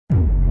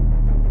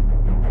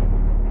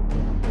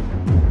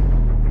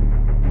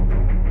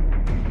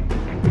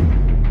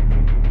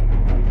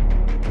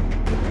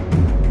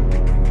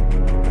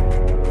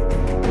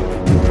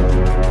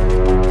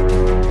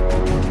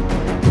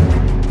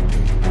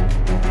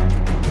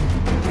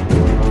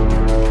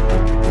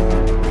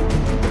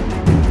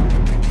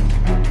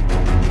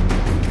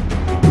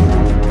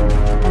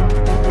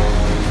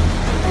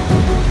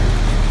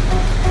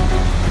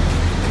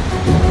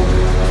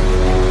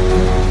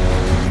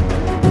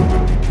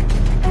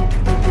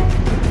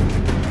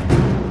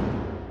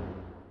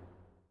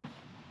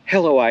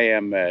Hello, I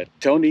am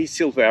Tony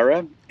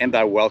Silvera, and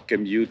I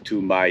welcome you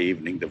to my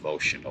evening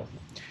devotional.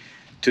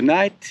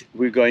 Tonight,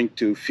 we're going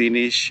to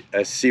finish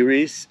a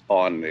series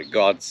on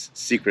God's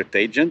secret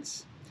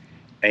agents,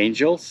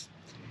 angels,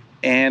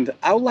 and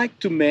I would like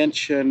to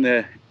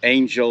mention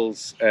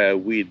angels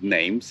with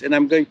names, and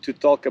I'm going to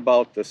talk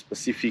about a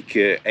specific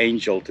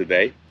angel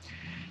today.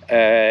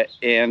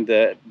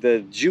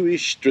 The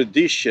Jewish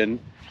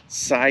tradition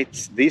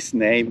cites this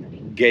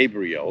name,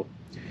 Gabriel,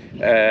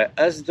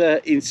 as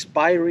the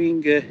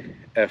inspiring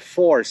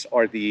force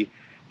or the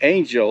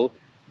angel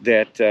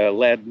that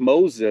led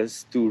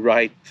Moses to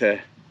write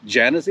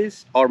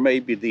Genesis, or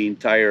maybe the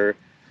entire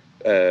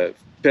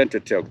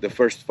Pentateuch, the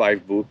first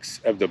 5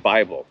 books of the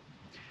Bible.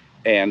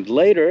 And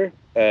later,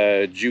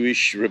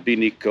 Jewish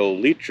rabbinical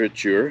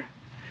literature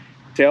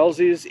tells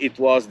us it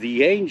was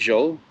the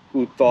angel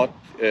who taught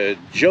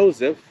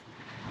Joseph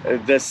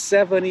the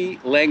 70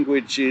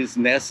 languages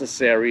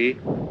necessary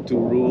to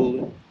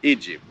rule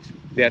Egypt.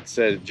 That's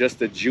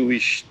just a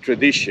Jewish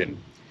tradition.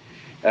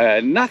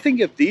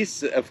 Nothing of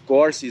this, of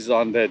course, is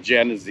on the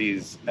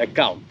Genesis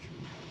account.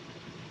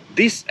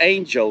 This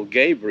angel,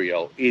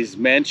 Gabriel, is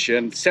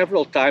mentioned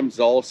several times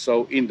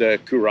also in the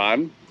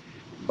Quran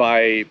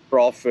by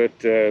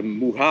Prophet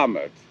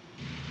Muhammad.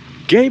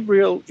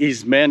 Gabriel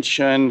is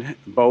mentioned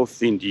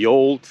both in the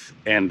Old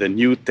and the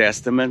New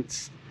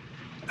Testaments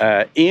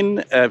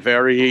in a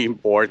very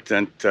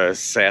important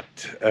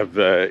set of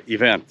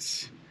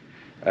events.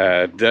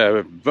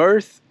 The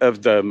birth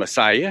of the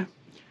Messiah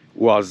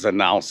was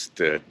announced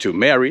to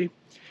Mary,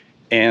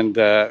 and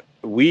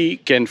we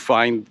can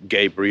find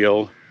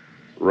Gabriel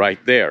right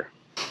there.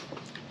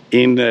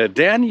 In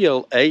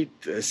Daniel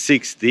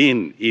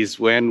 8:16 is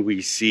when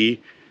we see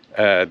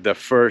the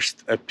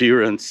first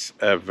appearance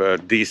of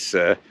this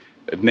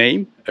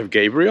name of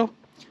Gabriel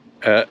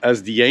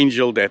as the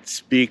angel that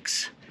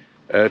speaks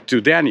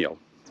to Daniel.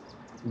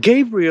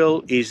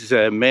 Gabriel is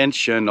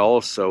mentioned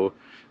also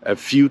a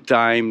few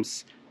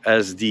times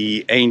as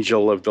the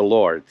angel of the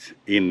Lord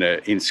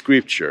in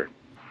Scripture.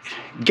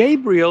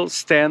 Gabriel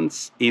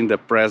stands in the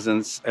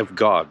presence of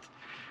God.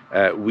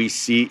 We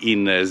see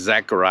in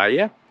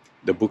Zechariah,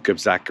 the book of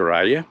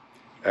Zechariah,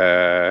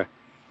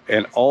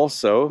 and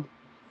also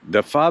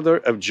the father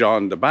of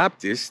John the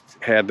Baptist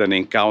had an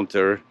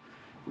encounter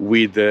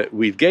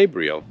with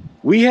Gabriel.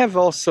 We have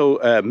also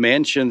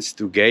mentions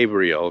to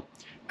Gabriel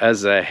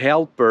as a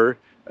helper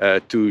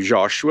to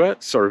Joshua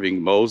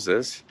serving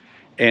Moses,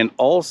 and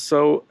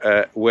also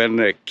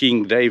when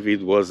King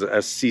David was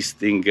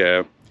assisting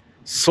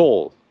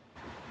Saul.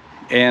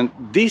 And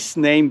this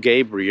name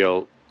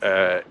Gabriel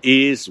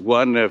is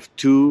one of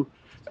 2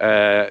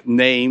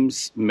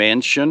 names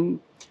mentioned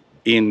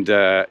in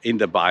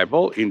the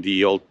Bible, in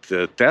the Old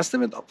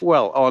Testament,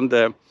 well, on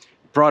the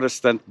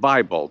Protestant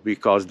Bible,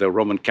 because the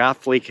Roman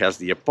Catholic has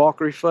the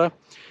Apocrypha,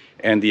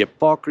 and the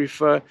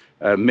Apocrypha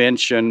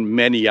mention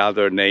many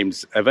other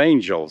names of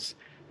angels.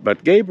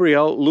 But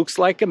Gabriel looks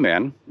like a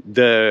man.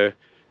 The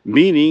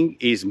meaning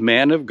is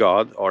man of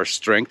God or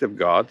strength of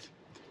God,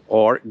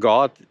 or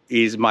God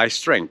is my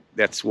strength.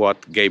 That's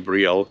what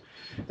Gabriel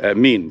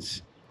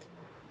means.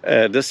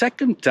 The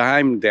second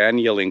time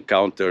Daniel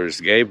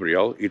encounters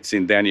Gabriel, it's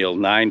in Daniel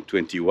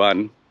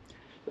 9:21,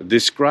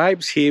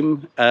 describes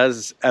him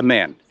as a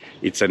man.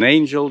 It's an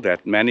angel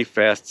that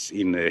manifests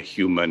in a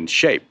human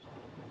shape.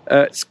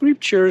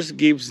 Scriptures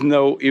gives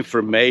no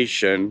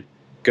information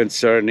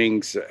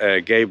concerning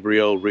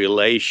Gabriel's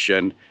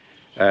relation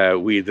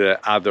with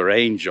other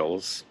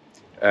angels.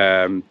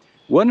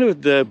 One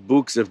of the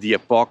books of the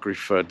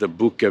Apocrypha, the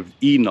book of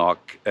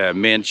Enoch,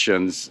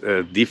 mentions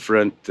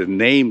different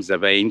names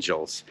of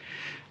angels.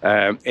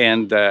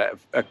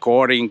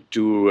 According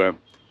to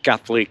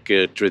Catholic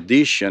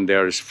tradition,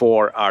 there's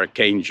 4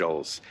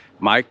 archangels: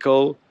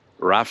 Michael,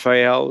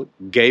 Raphael,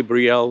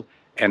 Gabriel,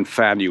 and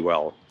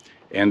Phanuel.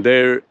 And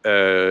they're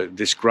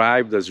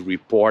described as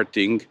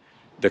reporting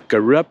the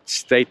corrupt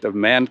state of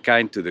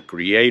mankind to the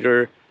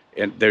Creator,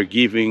 and they're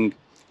giving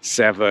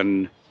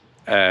 7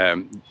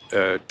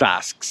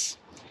 tasks.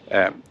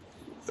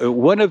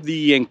 One of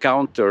the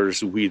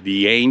encounters with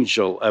the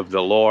angel of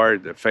the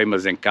Lord, the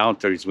famous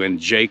encounter, is when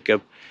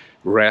Jacob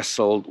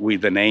wrestled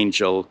with an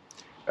angel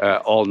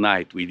all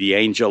night, with the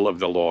angel of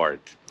the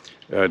Lord.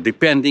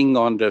 Depending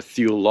on the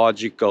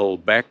theological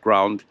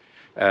background,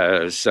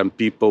 some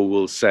people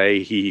will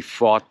say he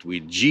fought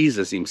with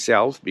Jesus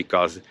himself,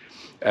 because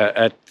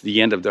at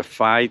the end of the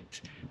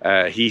fight,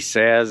 he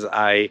says,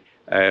 I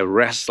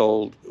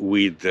wrestled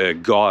with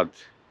God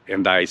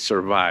and I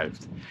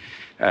survived.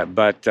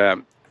 But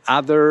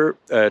other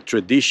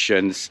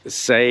traditions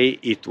say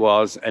it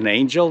was an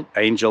angel,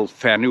 Angel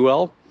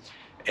Phanuel,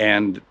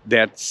 and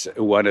that's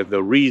one of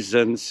the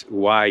reasons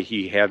why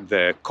he had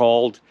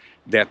called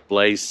that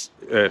place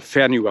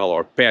Phanuel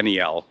or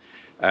Peniel,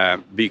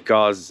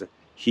 because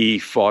he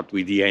fought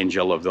with the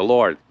angel of the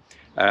Lord.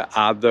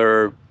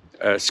 Other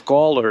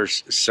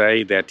scholars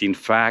say that in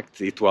fact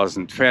it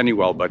wasn't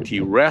Phanuel, but he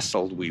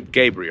wrestled with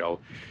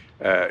Gabriel,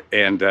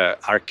 and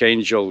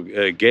Archangel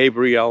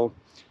Gabriel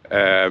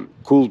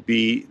could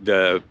be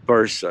the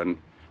person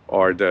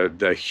or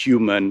the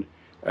human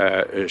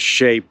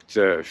shaped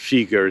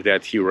figure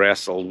that he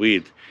wrestled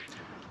with.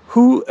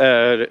 Who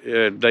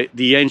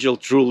the angel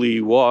truly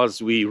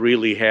was, we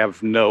really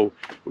have no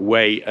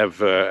way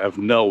of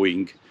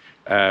knowing,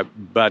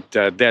 but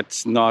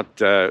that's not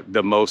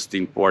the most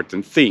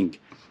important thing.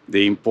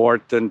 The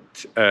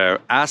important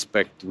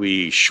aspect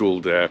we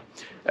should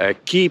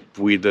keep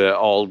with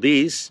all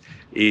this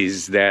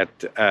is that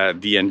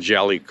the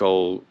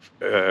angelical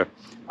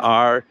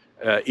are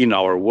in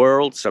our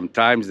world.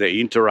 Sometimes they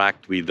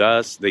interact with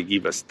us, they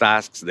give us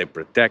tasks, they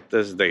protect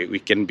us, we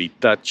can be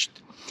touched.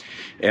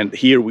 And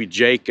here with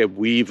Jacob,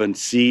 we even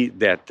see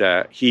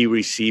that he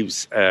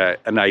receives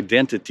an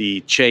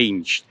identity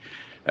change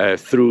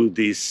through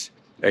this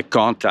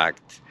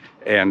contact.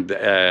 And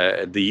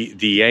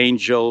the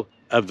angel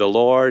of the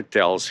Lord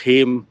tells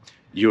him,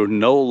 "You're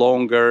no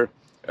longer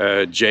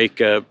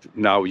Jacob,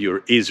 now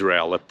you're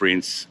Israel, a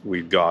prince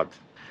with God."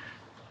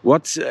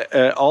 What's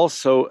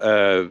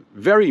also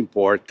very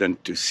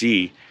important to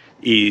see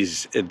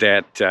is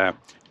that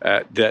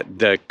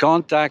the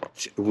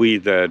contact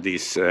with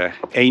this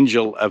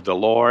angel of the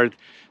Lord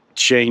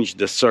changed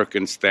the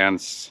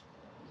circumstance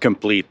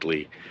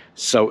completely.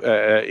 So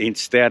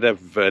instead of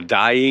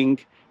dying,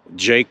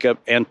 Jacob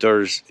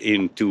enters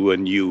into a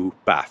new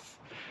path.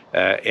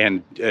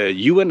 And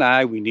you and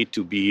I, we need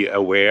to be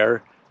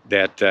aware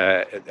that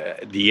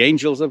the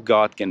angels of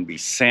God can be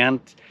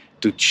sent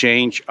to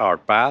change our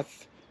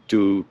path,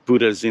 to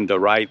put us in the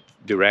right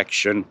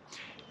direction,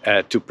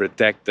 to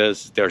protect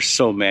us. There's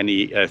so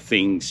many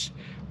things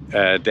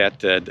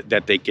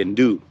that they can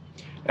do.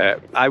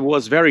 I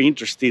was very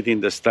interested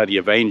in the study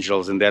of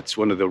angels, and that's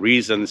one of the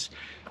reasons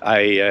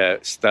I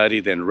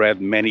studied and read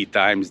many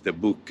times the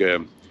book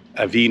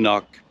of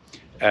Enoch.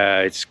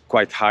 It's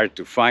quite hard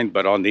to find,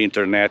 but on the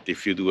internet,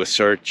 if you do a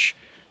search,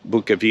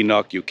 Book of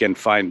Enoch, you can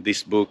find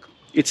this book.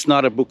 It's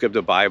not a book of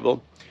the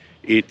Bible.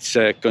 It's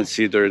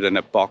considered an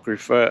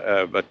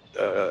apocrypha, but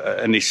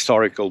an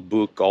historical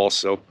book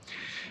also.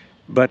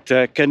 But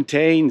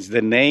contains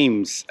the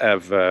names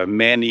of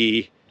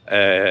many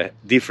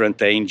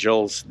different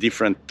angels,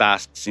 different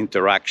tasks,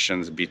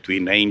 interactions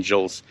between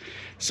angels.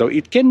 So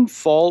it can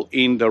fall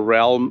in the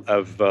realm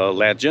of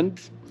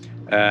legend,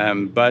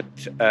 but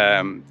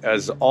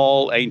as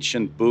all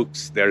ancient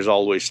books, there's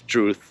always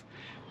truth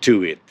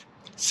to it.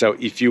 So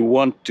if you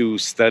want to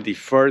study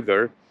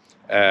further,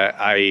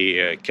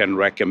 I can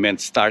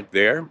recommend start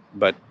there.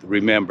 But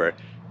remember,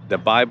 the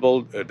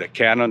Bible, the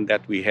canon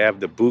that we have,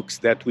 the books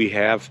that we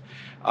have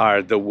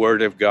are the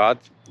Word of God.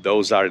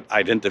 Those are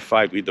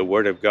identified with the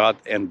Word of God,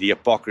 and the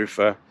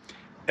Apocrypha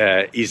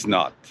is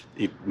not.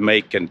 It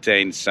may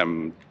contain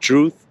some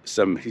truth,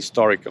 some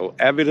historical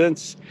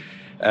evidence,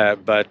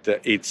 but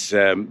it's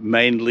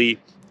mainly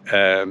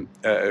in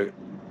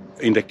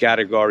the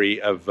category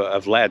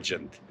of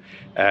legend.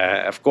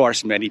 Of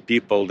course, many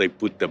people, they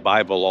put the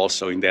Bible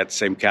also in that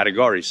same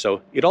category.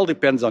 So it all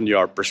depends on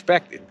your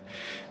perspective.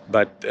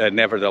 But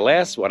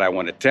nevertheless, what I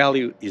want to tell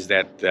you is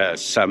that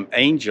some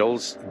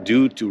angels,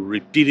 due to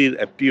repeated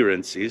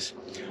appearances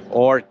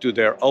or to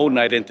their own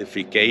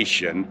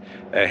identification,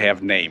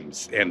 have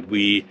names. And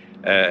we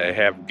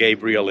have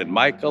Gabriel and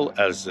Michael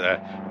as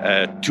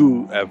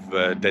two of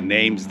the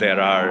names that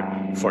are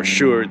for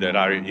sure that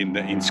are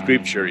in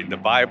Scripture, in the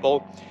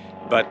Bible.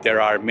 But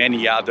there are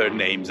many other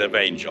names of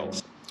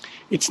angels.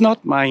 It's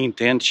not my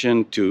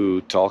intention to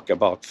talk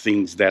about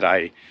things that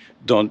I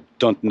don't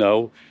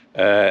know.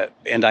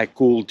 And I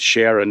could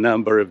share a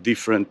number of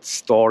different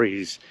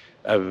stories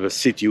of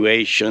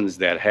situations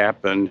that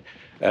happened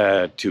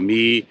to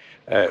me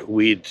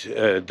with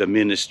the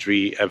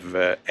ministry of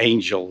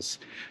angels.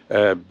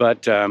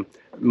 But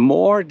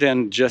more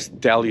than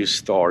just tell you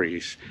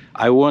stories,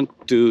 I want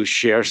to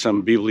share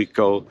some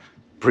biblical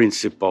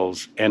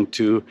principles and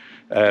to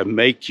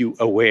make you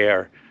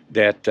aware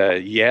that,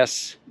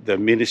 yes, the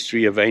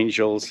ministry of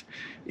angels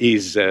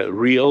is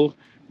real.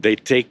 They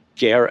take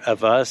care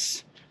of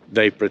us.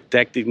 They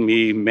protected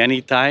me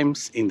many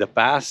times in the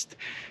past.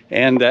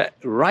 And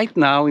right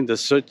now, in the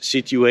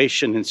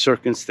situation and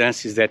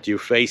circumstances that you're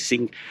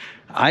facing,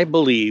 I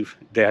believe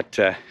that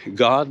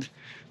God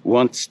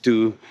wants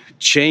to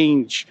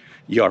change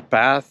your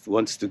path,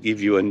 wants to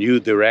give you a new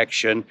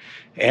direction,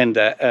 and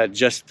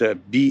just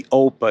be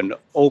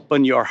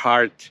open your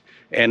heart,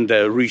 and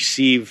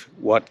receive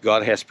what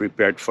God has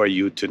prepared for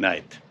you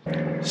tonight.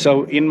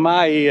 So in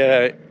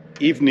my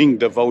evening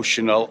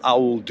devotional, I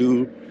will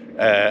do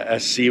a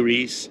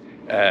series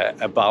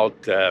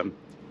about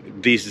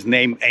these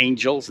named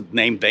angels.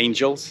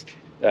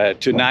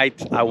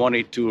 Tonight, I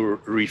wanted to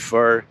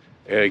refer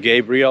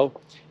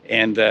Gabriel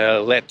and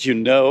let you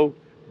know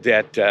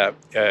that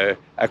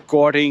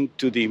according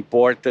to the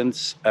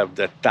importance of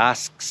the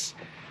tasks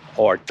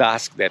or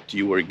task that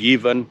you were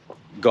given,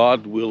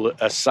 God will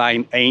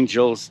assign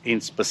angels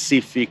in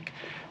specific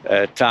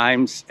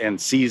times and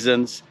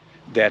seasons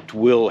that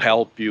will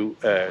help you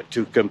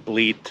to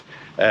complete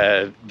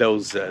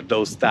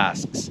those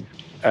tasks.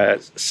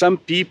 Some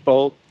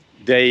people,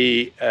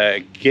 they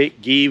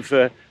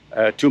give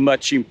too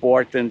much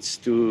importance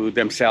to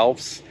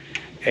themselves,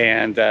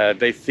 and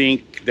they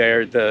think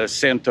they're the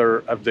center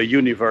of the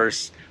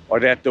universe or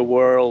that the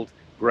world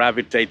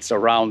gravitates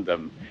around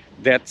them.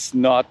 That's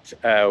not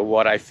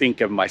what I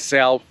think of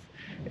myself,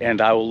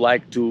 and I would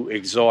like to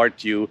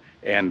exhort you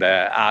and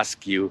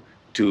ask you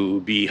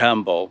to be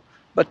humble,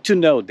 but to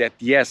know that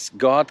yes,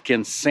 God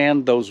can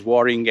send those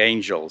warring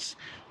angels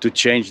to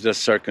change the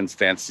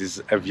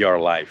circumstances of your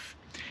life.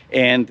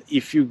 And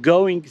if you're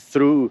going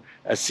through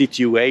a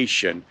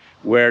situation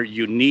where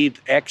you need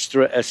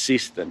extra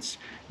assistance,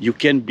 you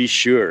can be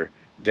sure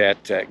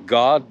that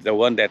God, the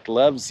one that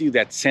loves you,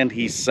 that sent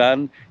his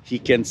son, he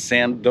can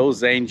send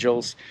those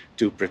angels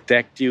to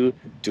protect you,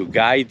 to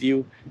guide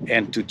you,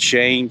 and to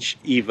change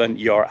even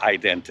your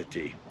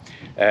identity.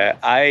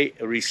 I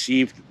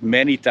received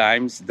many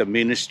times the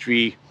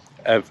ministry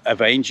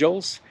of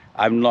angels.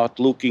 I'm not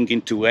looking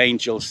into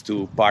angels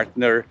to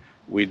partner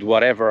with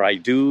whatever I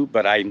do,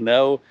 but I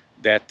know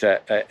that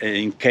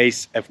in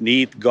case of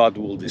need, God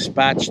will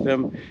dispatch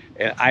them,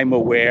 and I'm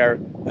aware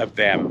of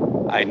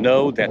them. I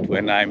know that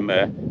when I'm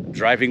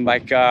driving my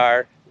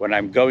car, when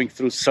I'm going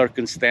through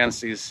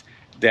circumstances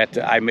that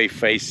I may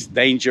face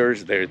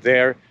dangers, they're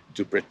there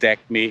to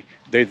protect me.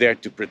 They're there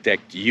to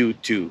protect you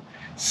too.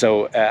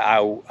 So I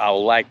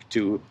would like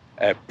to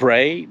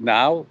pray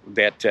now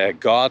that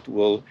God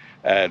will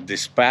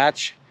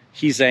dispatch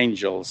his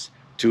angels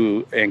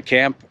to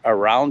encamp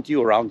around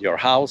you, around your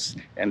house,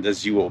 and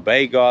as you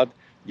obey God,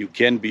 you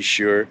can be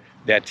sure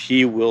that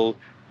he will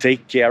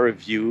take care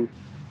of you.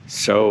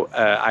 So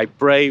I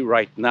pray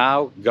right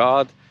now,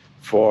 God,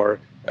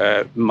 for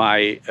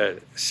my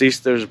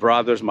sisters,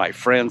 brothers, my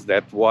friends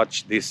that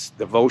watch this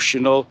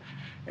devotional,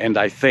 and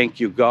I thank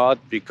you, God,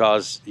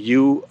 because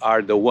you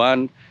are the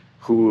one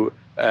who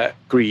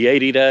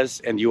created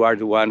us, and you are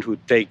the one who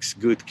takes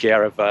good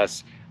care of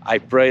us. I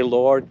pray,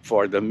 Lord,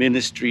 for the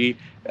ministry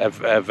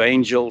of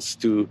angels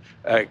to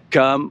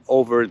come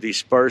over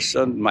this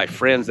person, my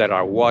friends that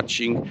are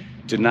watching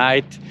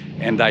tonight.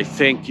 And I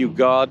thank you,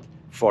 God,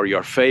 for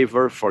your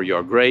favor, for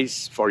your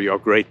grace, for your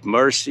great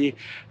mercy.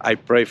 I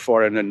pray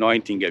for an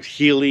anointing of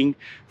healing,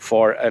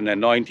 for an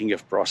anointing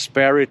of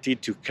prosperity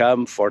to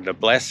come, for the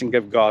blessing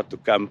of God to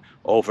come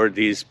over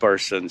these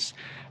persons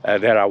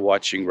that are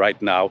watching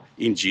right now,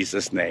 in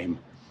Jesus' name.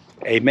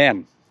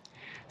 Amen.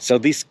 So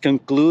this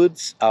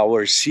concludes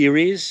our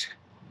series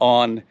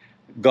on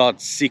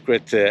God's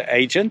secret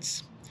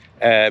agents.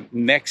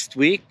 Next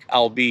week,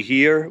 I'll be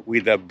here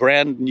with a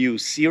brand new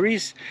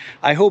series.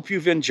 I hope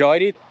you've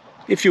enjoyed it.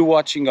 If you're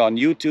watching on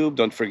YouTube,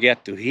 don't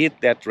forget to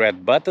hit that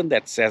red button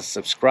that says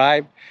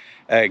subscribe.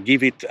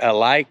 Give it a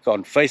like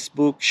on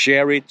Facebook,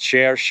 share it,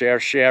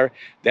 share.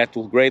 That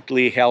will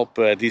greatly help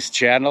this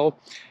channel.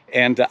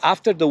 And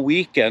after the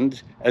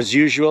weekend, as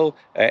usual,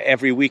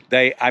 every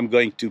weekday, I'm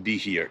going to be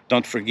here.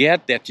 Don't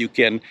forget that you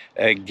can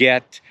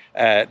get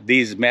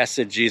these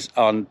messages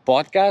on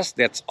podcast.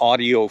 That's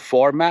audio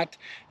format.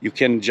 You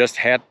can just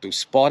head to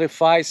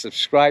Spotify,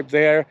 subscribe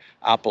there,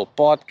 Apple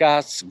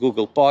Podcasts,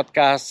 Google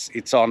Podcasts.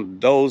 It's on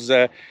those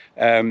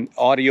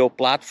audio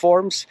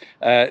platforms.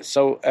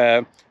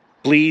 So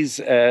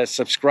please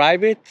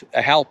subscribe it,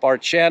 help our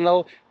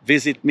channel.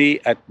 Visit me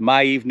at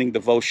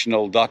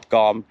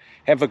myeveningdevotional.com.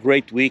 Have a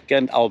great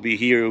weekend. I'll be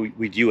here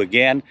with you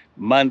again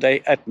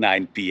Monday at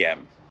 9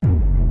 p.m.